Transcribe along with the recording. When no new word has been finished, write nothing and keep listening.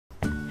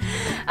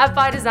At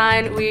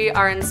byDesign, we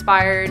are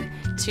inspired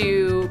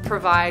to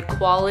provide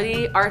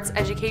quality arts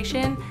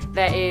education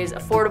that is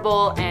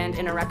affordable and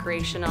in a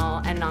recreational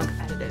and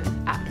non-competitive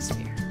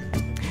atmosphere.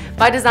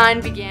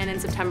 byDesign began in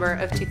September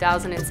of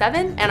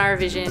 2007, and our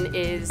vision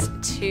is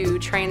to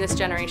train this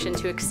generation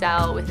to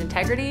excel with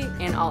integrity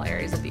in all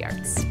areas of the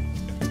arts.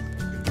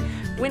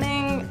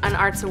 Winning an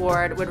arts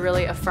award would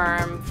really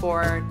affirm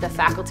for the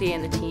faculty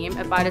and the team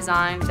at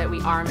byDesign that we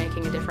are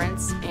making a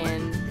difference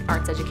in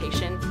arts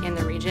education in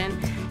the region,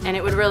 and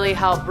it would really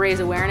help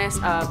raise awareness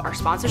of our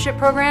sponsorship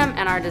program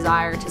and our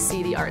desire to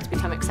see the arts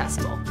become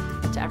accessible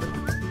to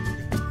everyone.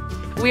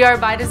 We are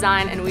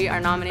byDesign, and we are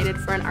nominated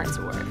for an arts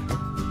award.